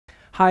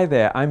Hi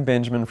there, I'm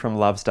Benjamin from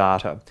Loves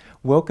Data.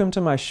 Welcome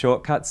to my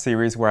shortcut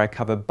series where I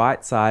cover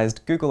bite-sized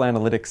Google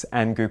Analytics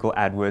and Google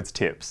AdWords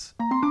tips.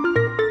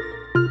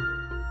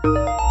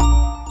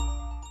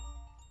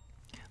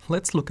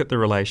 Let's look at the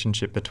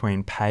relationship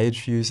between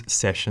page views,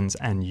 sessions,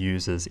 and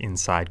users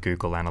inside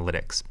Google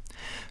Analytics.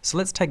 So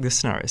let's take this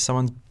scenario.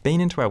 Someone's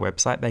been into our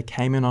website, they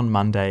came in on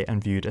Monday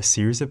and viewed a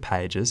series of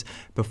pages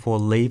before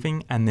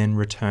leaving and then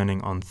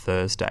returning on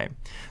Thursday.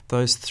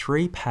 Those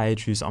 3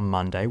 page views on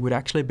Monday would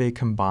actually be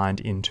combined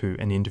into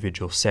an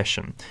individual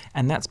session.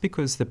 And that's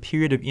because the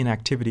period of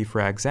inactivity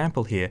for our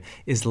example here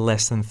is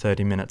less than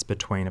 30 minutes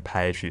between a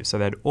page view. So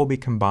they'd all be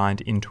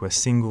combined into a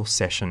single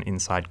session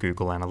inside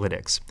Google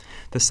Analytics.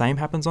 The same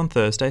happens on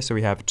Thursday, so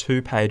we have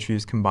 2 page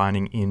views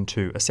combining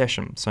into a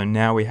session. So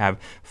now we have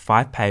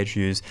 5 page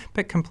views,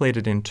 but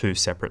completed in 2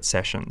 separate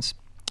sessions.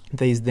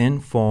 These then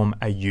form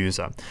a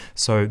user.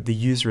 So the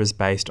user is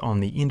based on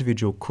the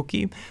individual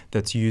cookie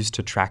that's used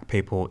to track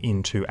people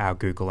into our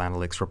Google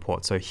Analytics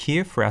report. So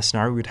here for our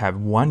scenario, we'd have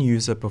 1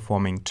 user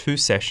performing 2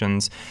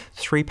 sessions,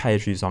 3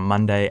 page views on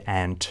Monday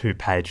and 2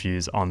 page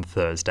views on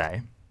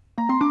Thursday.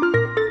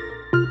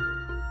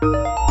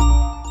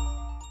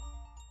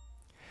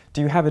 Do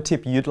you have a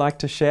tip you'd like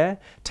to share?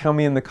 Tell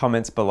me in the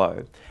comments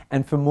below.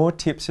 And for more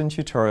tips and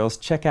tutorials,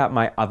 check out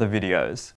my other videos.